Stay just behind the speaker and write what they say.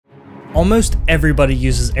Almost everybody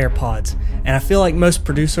uses AirPods, and I feel like most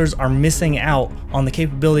producers are missing out on the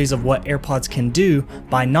capabilities of what AirPods can do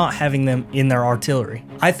by not having them in their artillery.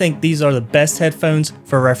 I think these are the best headphones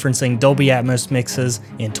for referencing Dolby Atmos mixes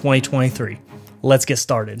in 2023. Let's get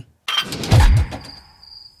started.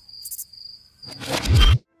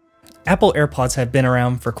 Apple AirPods have been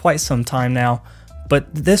around for quite some time now,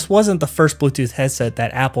 but this wasn't the first Bluetooth headset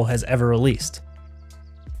that Apple has ever released.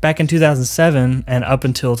 Back in 2007 and up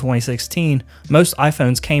until 2016, most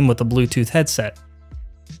iPhones came with a Bluetooth headset.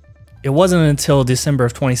 It wasn't until December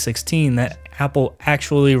of 2016 that Apple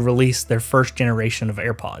actually released their first generation of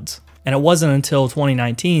AirPods. And it wasn't until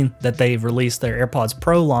 2019 that they released their AirPods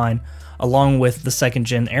Pro line along with the second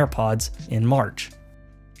gen AirPods in March.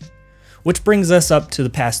 Which brings us up to the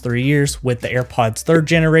past 3 years with the AirPods 3rd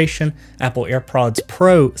generation, Apple AirPods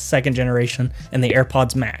Pro 2nd generation, and the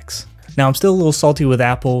AirPods Max. Now, I'm still a little salty with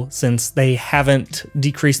Apple since they haven't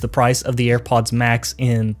decreased the price of the AirPods Max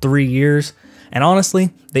in 3 years. And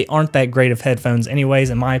honestly, they aren't that great of headphones anyways,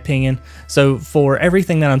 in my opinion. So for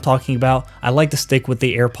everything that I'm talking about, I like to stick with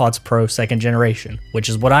the AirPods Pro 2nd generation, which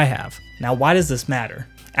is what I have. Now, why does this matter?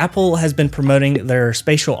 Apple has been promoting their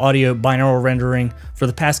spatial audio binaural rendering for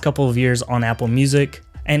the past couple of years on Apple Music.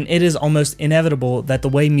 And it is almost inevitable that the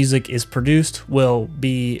way music is produced will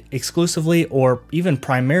be exclusively or even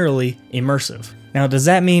primarily immersive. Now, does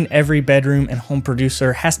that mean every bedroom and home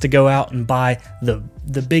producer has to go out and buy the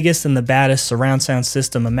biggest and the baddest surround sound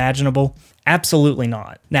system imaginable? Absolutely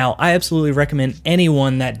not. Now, I absolutely recommend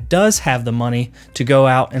anyone that does have the money to go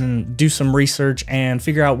out and do some research and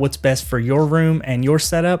figure out what's best for your room and your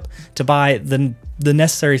setup to buy the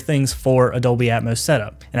necessary things for a Dolby Atmos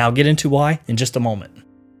setup. And I'll get into why in just a moment.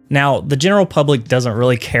 Now, the general public doesn't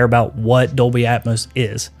really care about what Dolby Atmos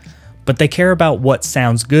is, but they care about what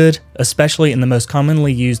sounds good, especially in the most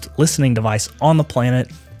commonly used listening device on the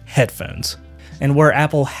planet, headphones. And where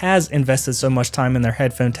Apple has invested so much time in their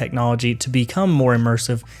headphone technology to become more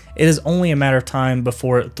immersive, it is only a matter of time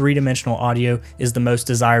before three-dimensional audio is the most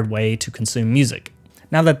desired way to consume music.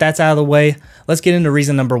 Now that that's out of the way, let's get into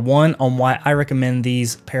reason number 1 on why I recommend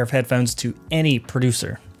these pair of headphones to any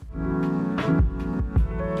producer.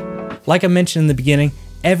 Like I mentioned in the beginning,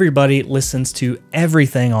 everybody listens to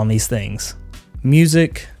everything on these things.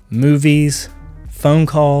 Music, movies, phone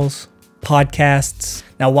calls, podcasts.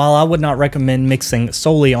 Now, while I would not recommend mixing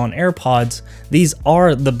solely on AirPods, these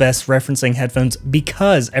are the best referencing headphones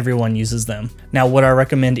because everyone uses them. Now, what I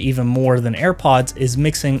recommend even more than AirPods is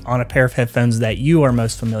mixing on a pair of headphones that you are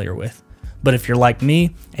most familiar with. But if you're like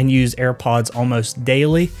me and use AirPods almost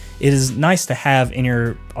daily, it is nice to have in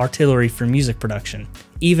your artillery for music production,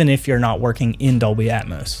 even if you're not working in Dolby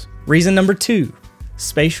Atmos. Reason number 2,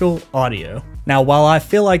 spatial audio. Now, while I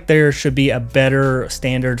feel like there should be a better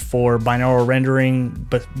standard for binaural rendering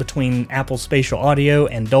between Apple's spatial audio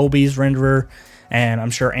and Dolby's renderer, and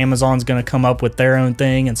I'm sure Amazon's going to come up with their own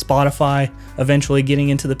thing and Spotify eventually getting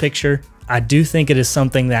into the picture, I do think it is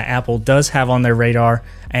something that Apple does have on their radar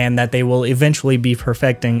and that they will eventually be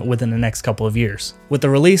perfecting within the next couple of years. With the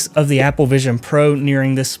release of the Apple Vision Pro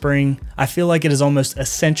nearing this spring, I feel like it is almost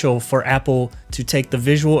essential for Apple to take the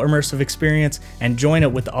visual immersive experience and join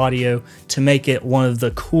it with the audio to make it one of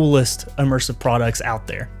the coolest immersive products out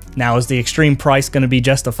there. Now, is the extreme price going to be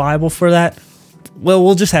justifiable for that? Well,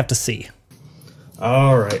 we'll just have to see.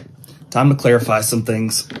 All right, time to clarify some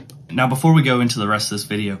things. Now, before we go into the rest of this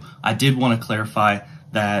video, I did want to clarify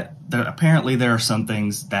that apparently there are some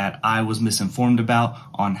things that I was misinformed about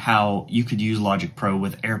on how you could use Logic Pro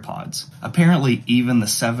with AirPods. Apparently, even the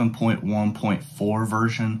 7.1.4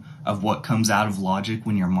 version of what comes out of Logic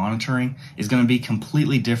when you're monitoring is going to be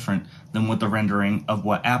completely different than what the rendering of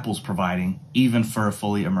what Apple's providing, even for a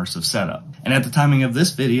fully immersive setup. And at the timing of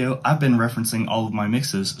this video, I've been referencing all of my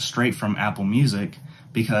mixes straight from Apple Music,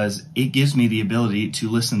 because it gives me the ability to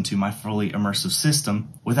listen to my fully immersive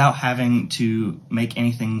system without having to make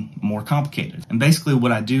anything more complicated. And basically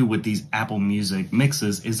what I do with these Apple Music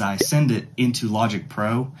mixes is I send it into Logic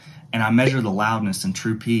Pro and I measure the loudness and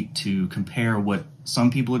true peak to compare what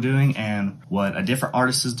some people are doing and what a different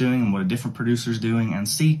artist is doing and what a different producer is doing and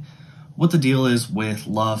see what the deal is with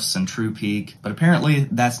LUFS and true peak, but apparently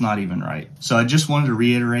that's not even right. So I just wanted to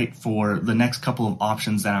reiterate for the next couple of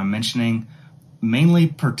options that I'm mentioning, mainly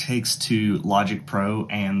partakes to Logic Pro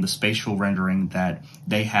and the spatial rendering that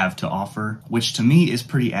they have to offer, which to me is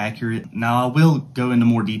pretty accurate. Now, I will go into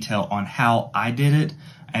more detail on how I did it,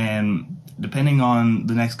 and depending on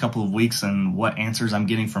the next couple of weeks and what answers I'm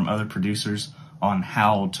getting from other producers on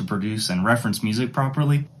how to produce and reference music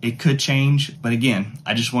properly. It could change, but again,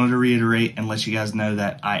 I just wanted to reiterate and let you guys know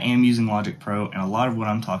that I am using Logic Pro, and a lot of what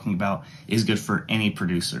I'm talking about is good for any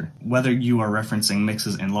producer. Whether you are referencing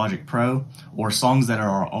mixes in Logic Pro or songs that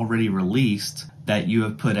are already released that you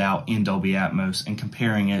have put out in Dolby Atmos and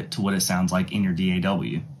comparing it to what it sounds like in your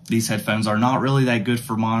DAW. These headphones are not really that good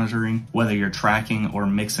for monitoring, whether you're tracking or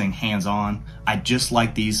mixing hands-on. I just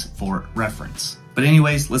like these for reference. But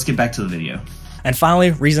anyways, let's get back to the video. And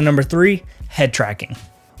finally, reason number 3, head tracking.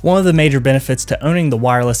 One of the major benefits to owning the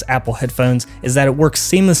wireless Apple headphones is that it works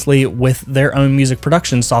seamlessly with their own music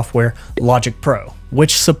production software, Logic Pro,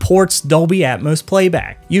 which supports Dolby Atmos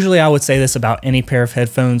playback. Usually I would say this about any pair of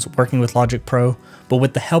headphones working with Logic Pro, but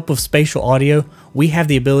with the help of Spatial Audio, we have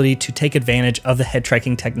the ability to take advantage of the head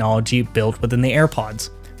tracking technology built within the Airpods.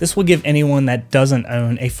 This will give anyone that doesn't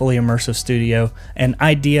own a fully immersive studio an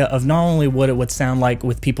idea of not only what it would sound like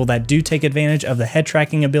with people that do take advantage of the head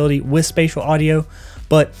tracking ability with Spatial Audio,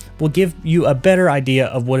 but will give you a better idea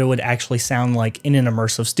of what it would actually sound like in an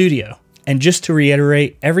immersive studio. And just to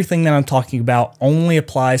reiterate, everything that I'm talking about only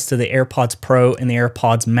applies to the AirPods Pro and the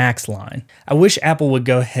AirPods Max line. I wish Apple would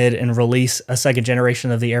go ahead and release a second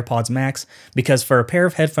generation of the AirPods Max, because for a pair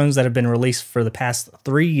of headphones that have been released for the past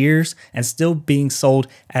 3 years and still being sold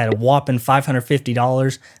at a whopping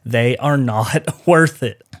 $550, they are not worth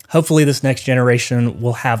it. Hopefully this next generation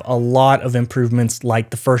will have a lot of improvements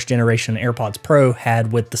like the first generation AirPods Pro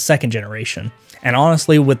had with the second generation. And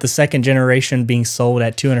honestly, with the second generation being sold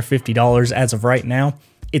at $250 as of right now,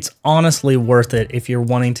 it's honestly worth it if you're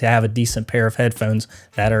wanting to have a decent pair of headphones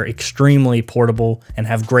that are extremely portable and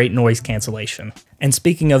have great noise cancellation. And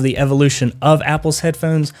speaking of the evolution of Apple's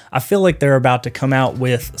headphones, I feel like they're about to come out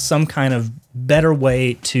with some kind of better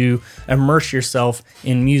way to immerse yourself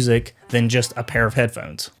in music than just a pair of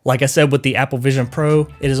headphones. Like I said with the Apple Vision Pro,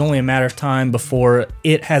 it is only a matter of time before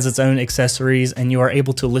it has its own accessories and you are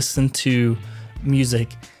able to listen to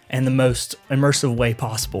music in the most immersive way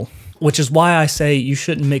possible. Which is why I say you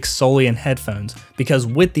shouldn't mix solely in headphones, because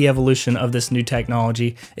with the evolution of this new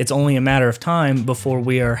technology, it's only a matter of time before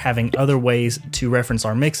we are having other ways to reference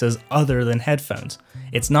our mixes other than headphones.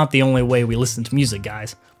 It's not the only way we listen to music,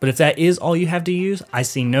 guys. But if that is all you have to use, I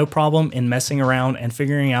see no problem in messing around and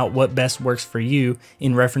figuring out what best works for you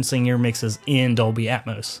in referencing your mixes in Dolby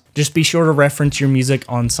Atmos. Just be sure to reference your music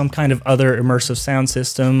on some kind of other immersive sound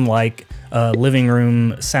system like a living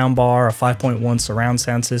room soundbar, a 5.1 surround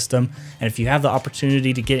sound system. And if you have the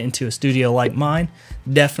opportunity to get into a studio like mine,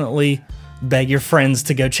 definitely beg your friends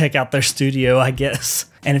to go check out their studio, I guess.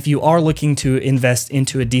 And if you are looking to invest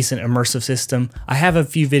into a decent immersive system, I have a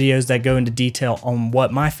few videos that go into detail on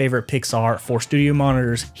what my favorite picks are for studio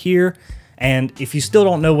monitors here. And if you still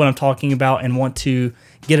don't know what I'm talking about and want to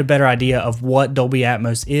get a better idea of what Dolby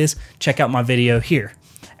Atmos is, check out my video here.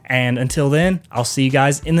 And until then, I'll see you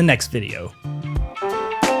guys in the next video.